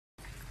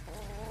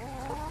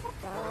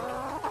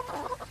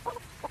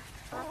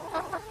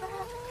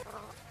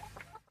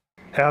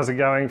How's it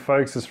going,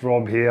 folks? It's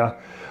Rob here.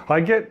 I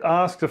get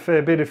asked a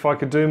fair bit if I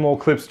could do more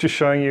clips just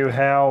showing you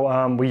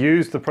how we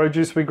use the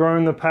produce we grow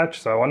in the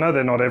patch. So I know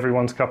they're not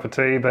everyone's cup of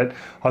tea, but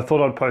I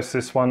thought I'd post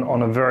this one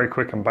on a very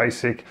quick and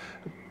basic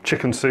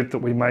chicken soup that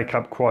we make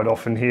up quite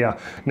often here.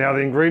 Now,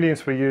 the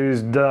ingredients we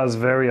use does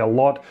vary a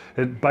lot.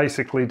 It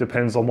basically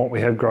depends on what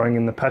we have growing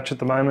in the patch at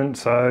the moment.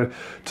 So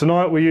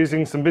tonight we're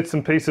using some bits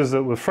and pieces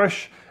that were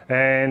fresh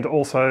and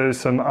also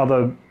some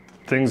other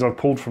things I've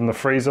pulled from the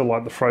freezer,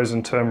 like the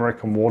frozen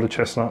turmeric and water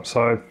chestnut.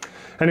 So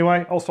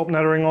anyway, I'll stop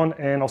nattering on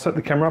and I'll set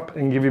the camera up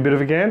and give you a bit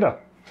of a gander.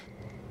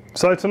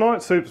 So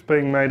tonight's soup's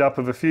being made up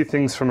of a few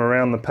things from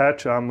around the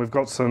patch. We've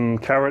got some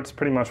carrots.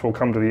 Pretty much we'll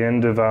come to the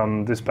end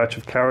of this batch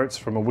of carrots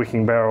from a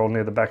wicking barrel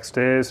near the back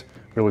stairs.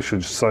 Really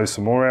should sow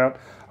some more out.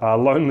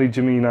 Lonely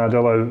Jimmy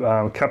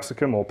Nardello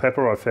capsicum or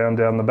pepper I found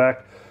down the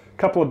back. A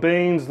couple of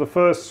beans, the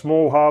first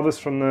small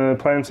harvest from the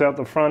plants out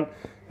the front,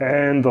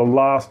 and the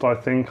last, I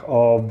think,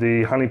 of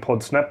the honey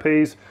pod snap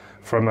peas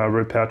from a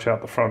root pouch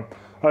out the front.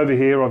 Over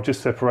here I've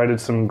just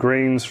separated some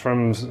greens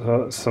from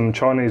some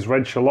Chinese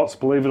red shallots,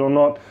 believe it or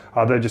not.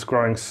 They're just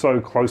growing so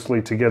closely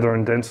together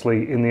and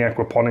densely in the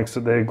aquaponics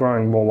that they're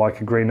growing more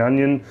like a green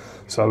onion.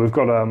 So we've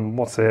got,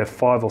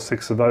 5 or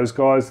 6 of those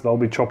guys. They'll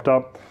be chopped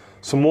up.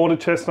 Some water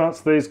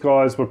chestnuts. These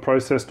guys were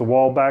processed a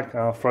while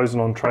back, frozen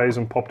on trays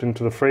and popped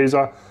into the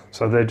freezer.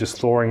 So they're just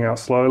thawing out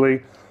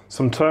slowly.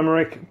 Some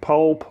turmeric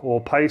pulp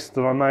or paste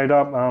that I made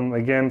up,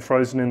 again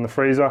frozen in the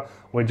freezer.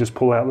 We just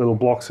pull out little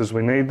blocks as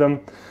we need them.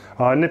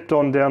 I nipped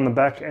on down the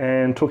back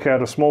and took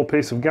out a small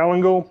piece of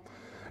galangal,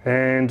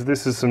 and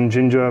this is some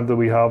ginger that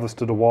we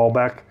harvested a while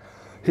back.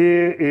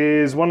 Here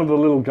is one of the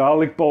little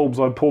garlic bulbs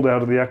I pulled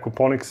out of the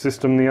aquaponics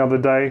system the other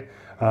day.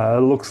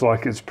 It looks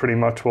like it's pretty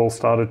much well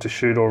started to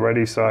shoot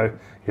already, so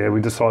yeah,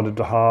 we decided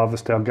to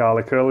harvest our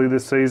garlic early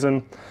this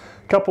season.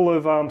 Couple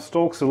of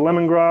stalks of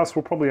lemongrass.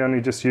 We'll probably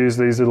only just use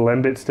these little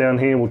end bits down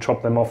here. We'll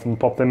chop them off and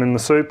pop them in the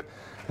soup.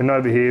 And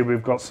over here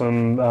we've got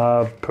some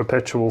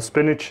perpetual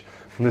spinach.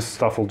 And this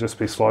stuff will just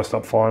be sliced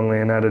up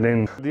finely and added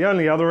in. The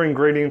only other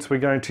ingredients we're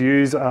going to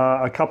use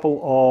are a couple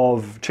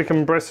of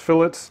chicken breast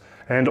fillets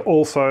and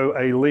also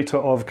a litre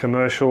of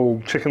commercial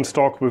chicken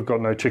stock. We've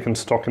got no chicken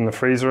stock in the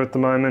freezer at the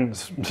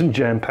moment. It's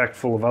jam-packed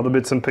full of other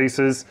bits and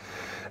pieces.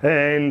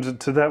 And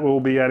to that we'll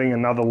be adding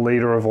another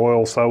litre of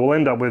oil, so we'll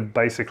end up with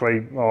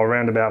basically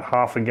around about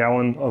half a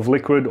gallon of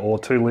liquid or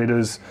 2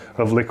 litres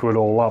of liquid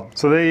all up.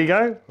 So there you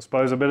go. I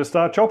suppose I better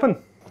start chopping.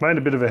 Made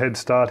a bit of a head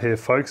start here,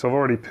 folks. I've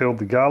already peeled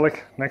the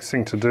garlic. Next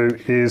thing to do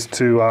is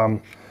to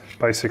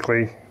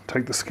basically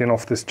take the skin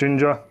off this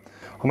ginger.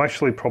 I'm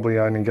actually probably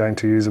only going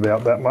to use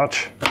about that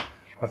much,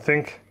 I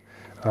think.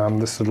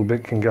 This little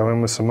bit can go in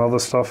with some other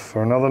stuff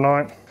for another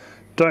night.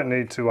 Don't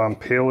need to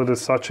peel it as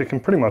such. You can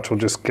pretty much will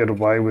just get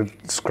away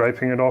with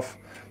scraping it off.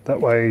 That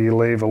way you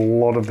leave a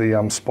lot of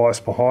the spice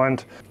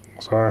behind.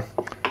 So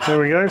there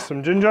we go,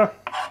 some ginger.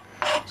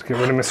 Just get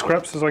rid of my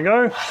scraps as I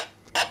go.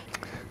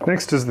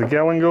 Next is the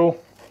galangal.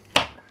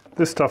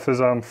 This stuff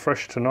is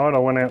fresh tonight. I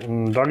went out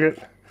and dug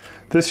it.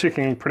 This you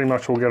can pretty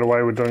much will get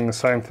away with doing the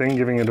same thing,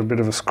 giving it a bit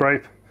of a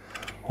scrape,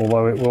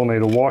 although it will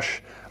need a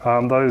wash.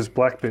 Those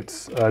black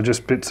bits are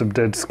just bits of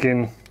dead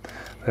skin.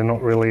 They're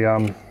not really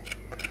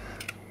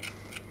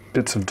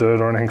bits of dirt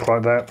or anything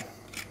like that.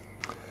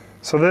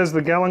 So there's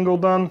the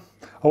galangal done.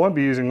 I won't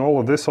be using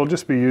all of this. I'll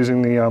just be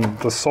using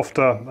the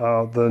softer,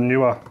 the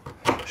newer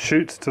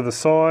shoots to the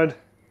side,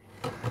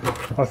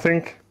 I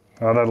think.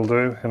 That'll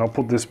do, and I'll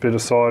put this bit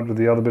aside with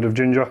the other bit of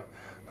ginger.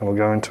 That'll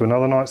go into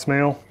another night's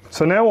meal.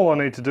 So now all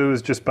I need to do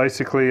is just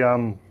basically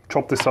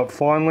chop this up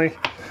finely.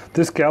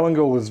 This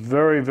galangal is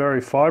very, very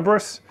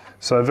fibrous,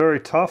 so very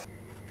tough.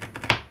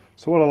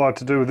 So what I like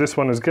to do with this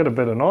one is get a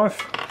better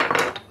knife.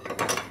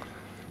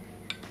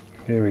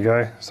 Here we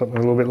go, something a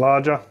little bit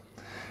larger.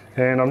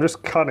 And I'm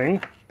just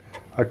cutting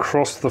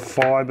across the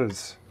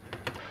fibres.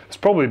 It's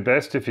probably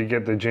best if you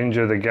get the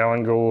ginger, the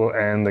galangal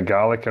and the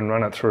garlic and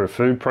run it through a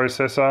food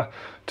processor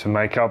to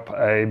make up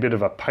a bit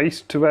of a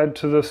paste to add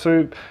to the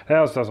soup.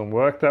 Ours doesn't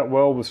work that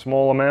well with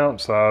small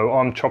amounts, so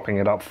I'm chopping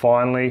it up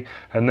finely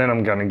and then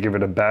I'm going to give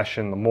it a bash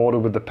in the mortar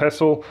with the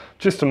pestle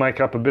just to make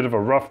up a bit of a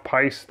rough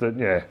paste that,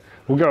 yeah,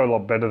 will go a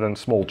lot better than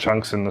small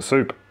chunks in the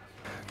soup.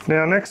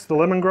 Now next, the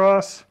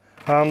lemongrass.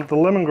 The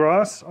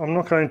lemongrass I'm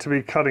not going to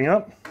be cutting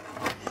up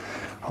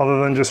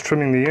other than just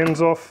trimming the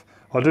ends off.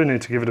 I do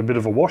need to give it a bit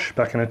of a wash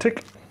back in a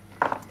tick.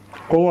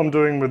 All I'm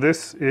doing with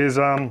this is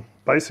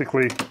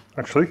basically,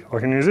 actually I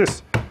can use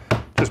this,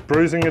 just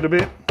bruising it a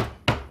bit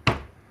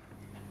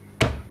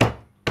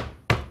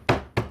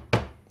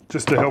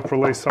just to help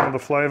release some of the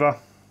flavour.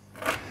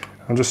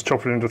 I'll just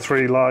chop it into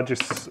 3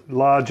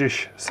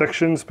 largish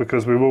sections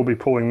because we will be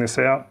pulling this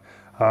out.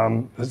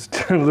 It's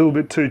a little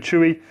bit too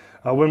chewy.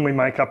 When we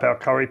make up our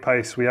curry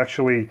paste, we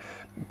actually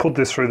put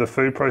this through the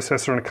food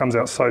processor and it comes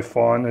out so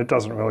fine it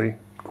doesn't really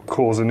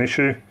cause an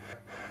issue.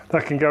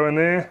 That can go in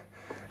there,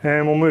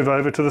 and we'll move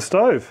over to the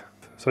stove.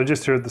 So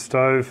just here at the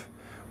stove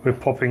we're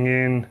popping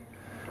in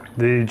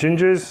the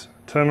gingers,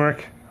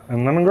 turmeric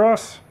and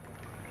lemongrass,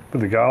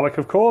 with the garlic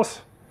of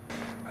course,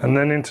 and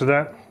then into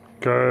that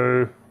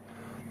go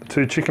the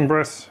 2 chicken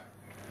breasts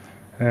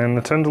and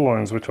the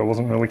tenderloins, which I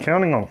wasn't really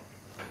counting on.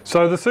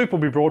 So the soup will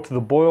be brought to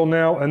the boil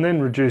now and then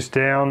reduced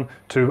down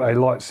to a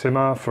light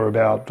simmer for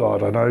about, I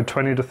don't know,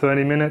 20 to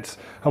 30 minutes.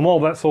 And while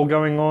that's all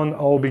going on,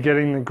 I'll be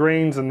getting the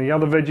greens and the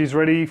other veggies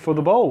ready for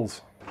the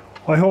bowls.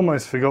 I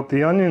almost forgot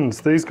the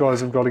onions. These guys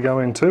have got to go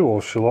in too,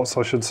 or shallots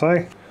I should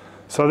say.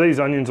 So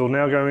these onions will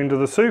now go into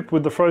the soup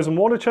with the frozen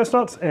water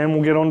chestnuts, and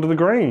we'll get onto the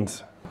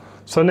greens.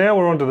 So now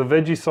we're onto the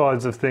veggie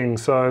sides of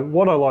things. So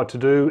what I like to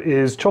do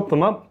is chop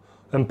them up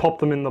and pop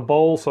them in the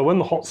bowl, so when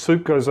the hot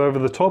soup goes over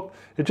the top,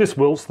 it just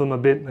wilts them a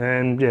bit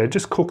and yeah,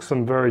 just cooks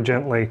them very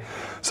gently.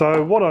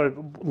 So what I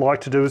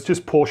like to do is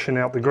just portion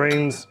out the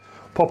greens,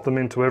 pop them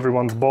into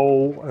everyone's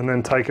bowl, and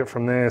then take it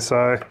from there.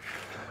 So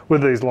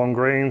with these long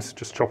greens,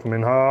 just chop them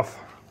in half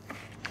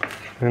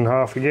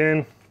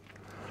again,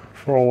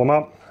 roll them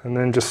up, and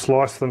then just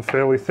slice them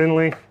fairly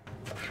thinly.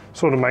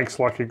 Sort of makes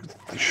like a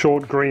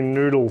short green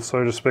noodle,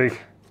 so to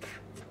speak.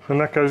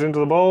 And that goes into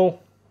the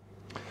bowl.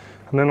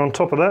 And then on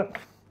top of that,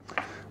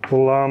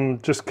 we'll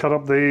just cut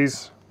up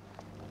these.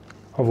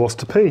 I've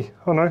lost a pea.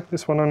 Oh no,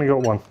 this one only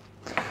got one.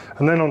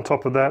 And then on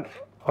top of that,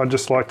 I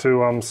just like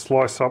to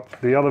slice up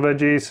the other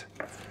veggies,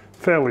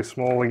 fairly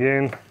small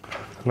again,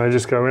 and they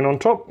just go in on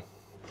top.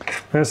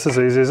 And it's as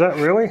easy as that,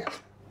 really.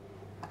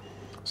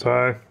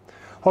 So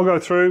I'll go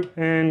through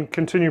and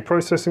continue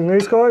processing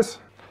these guys.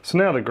 So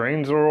now the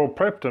greens are all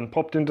prepped and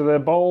popped into their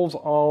bowls,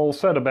 I'll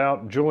set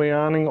about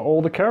julienning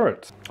all the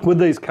carrots. With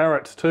these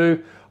carrots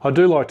too, I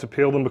do like to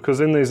peel them because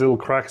in these little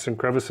cracks and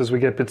crevices we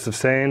get bits of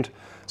sand,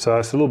 so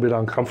it's a little bit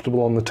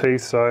uncomfortable on the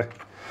teeth, so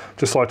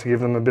just like to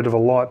give them a bit of a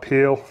light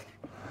peel.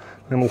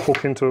 Then we'll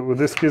hook into it with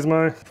this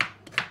gizmo.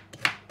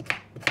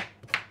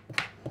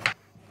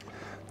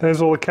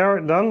 There's all the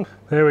carrot done.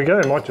 There we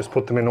go, might just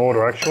put them in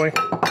order actually,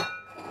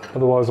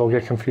 otherwise I'll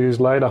get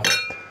confused later.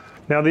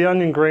 Now the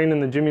onion green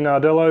and the Jimmy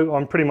Nardello,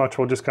 I'm pretty much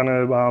just going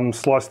to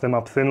slice them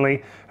up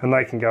thinly, and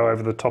they can go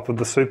over the top of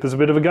the soup as a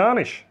bit of a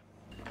garnish.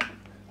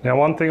 Now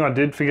one thing I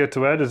did forget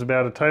to add is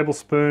about a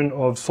tablespoon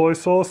of soy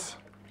sauce.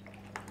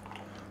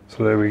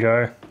 So there we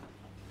go.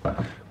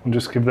 We'll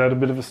just give that a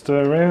bit of a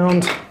stir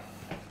around.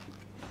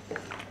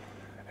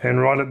 And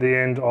right at the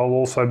end I'll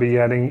also be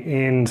adding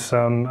in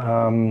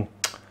some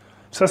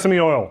sesame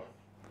oil,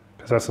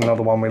 because that's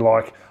another one we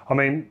like. I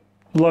mean,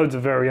 loads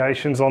of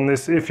variations on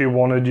this. If you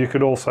wanted, you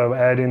could also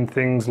add in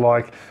things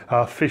like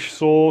fish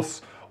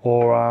sauce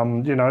or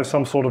you know,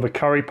 some sort of a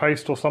curry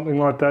paste or something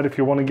like that if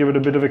you want to give it a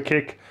bit of a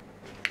kick.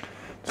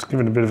 Just give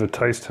it a bit of a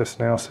taste test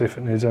now, see if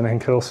it needs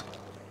anything else.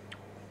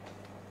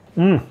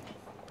 Not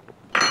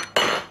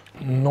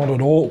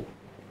at all.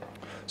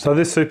 So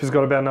this soup has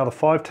got about another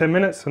 5-10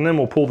 minutes, and then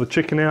we'll pull the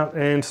chicken out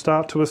and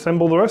start to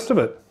assemble the rest of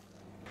it.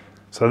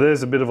 So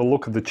there's a bit of a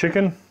look at the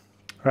chicken.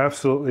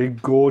 Absolutely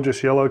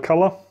gorgeous yellow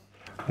colour.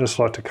 I just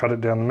like to cut it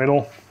down the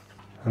middle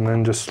and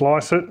then just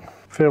slice it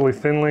fairly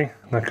thinly.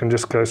 And that can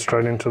just go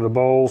straight into the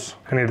bowls.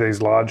 Any of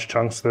these large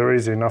chunks, they're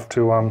easy enough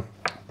to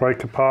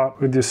break apart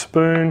with your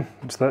spoon.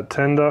 It's that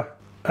tender.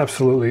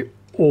 Absolutely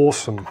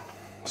awesome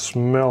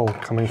smell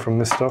coming from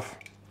this stuff.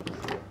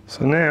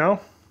 So now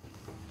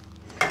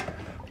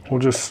we'll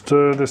just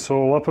stir this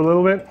all up a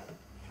little bit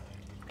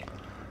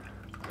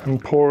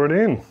and pour it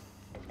in.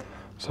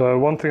 So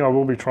one thing I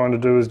will be trying to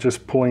do is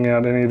just pulling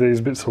out any of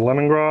these bits of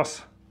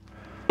lemongrass.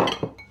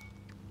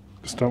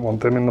 Just don't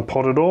want them in the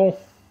pot at all.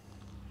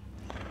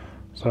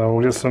 So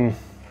we'll get some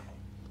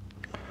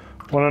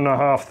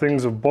 1.5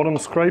 things of bottom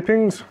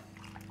scrapings.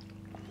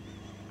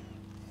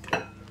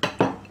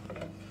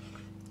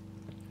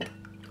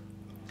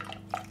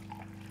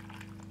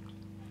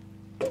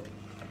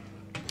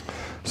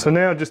 So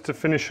now just to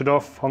finish it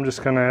off, I'm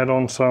just going to add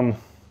on some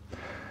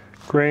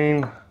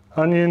green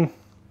onion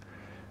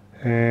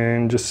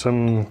and just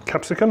some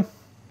capsicum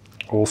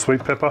or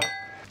sweet pepper.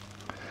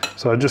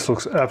 So it just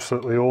looks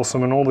absolutely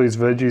awesome, and all these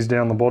veggies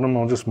down the bottom,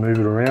 I'll just move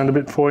it around a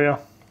bit for you,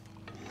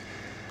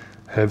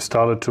 have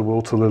started to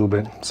wilt a little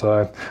bit.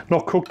 So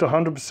not cooked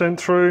 100%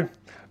 through,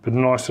 but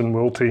nice and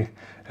wilty.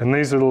 And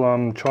these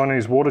little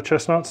Chinese water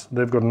chestnuts,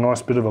 they've got a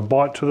nice bit of a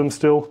bite to them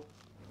still.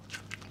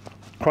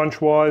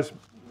 Crunch wise,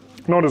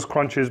 not as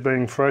crunchy as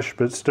being fresh,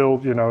 but still,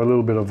 you know, a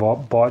little bit of a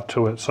bite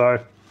to it. So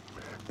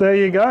there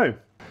you go.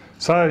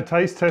 So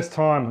taste test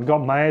time. I got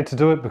Maya to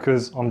do it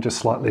because I'm just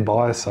slightly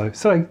biased. So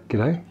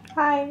g'day.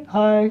 Hi.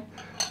 Hi.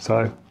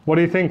 So what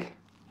do you think?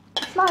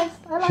 It's nice.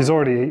 I like She's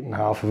already eaten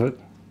half of it.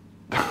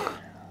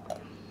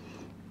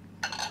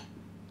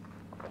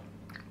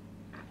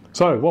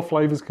 So what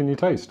flavours can you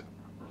taste?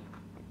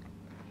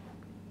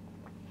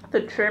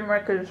 the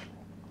turmeric is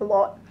a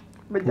lot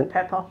with the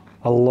pepper.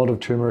 A lot of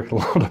turmeric, a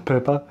lot of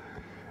pepper.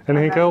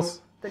 Anything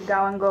else? The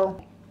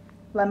galangal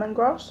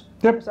lemongrass.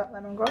 Yep. Is that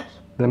lemongrass?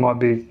 There might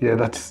be,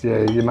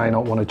 yeah, you may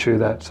not want to chew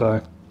that.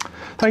 So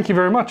thank you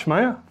very much,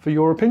 Maya, for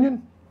your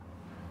opinion.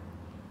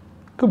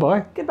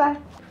 Goodbye. Goodbye.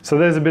 So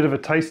there's a bit of a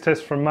taste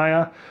test from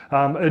Maya.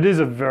 It is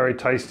a very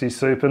tasty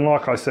soup, and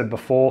like I said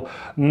before,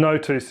 no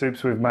two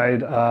soups we've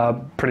made are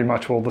pretty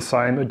much all the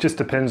same. It just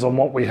depends on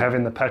what we have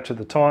in the patch at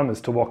the time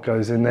as to what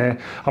goes in there.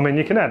 I mean,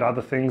 you can add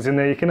other things in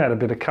there. You can add a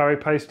bit of curry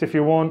paste if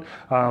you want,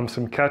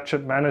 some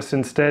ketchup, mayonnaise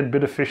instead,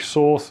 bit of fish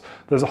sauce.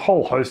 There's a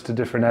whole host of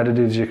different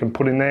additives you can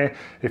put in there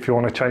if you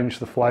want to change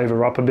the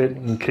flavour up a bit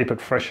and keep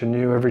it fresh and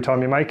new every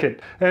time you make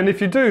it. And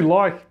if you do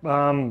like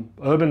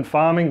urban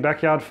farming,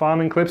 backyard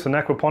farming clips and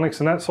aquaponics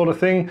and that sort of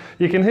thing,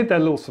 you can hit that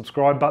little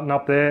subscribe button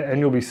up there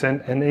and you'll be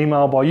sent an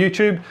email by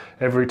YouTube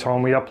every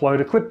time we upload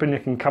a clip, and you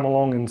can come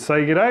along and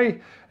say g'day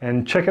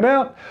and check it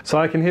out. So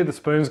I can hear the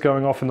spoons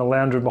going off in the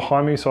lounge room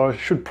behind me, so I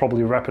should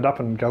probably wrap it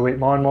up and go eat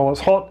mine while it's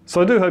hot. So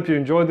I do hope you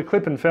enjoyed the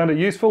clip and found it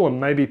useful and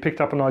maybe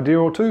picked up an idea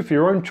or two for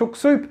your own chook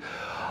soup.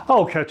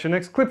 I'll catch you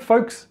next clip,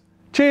 folks.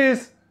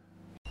 Cheers!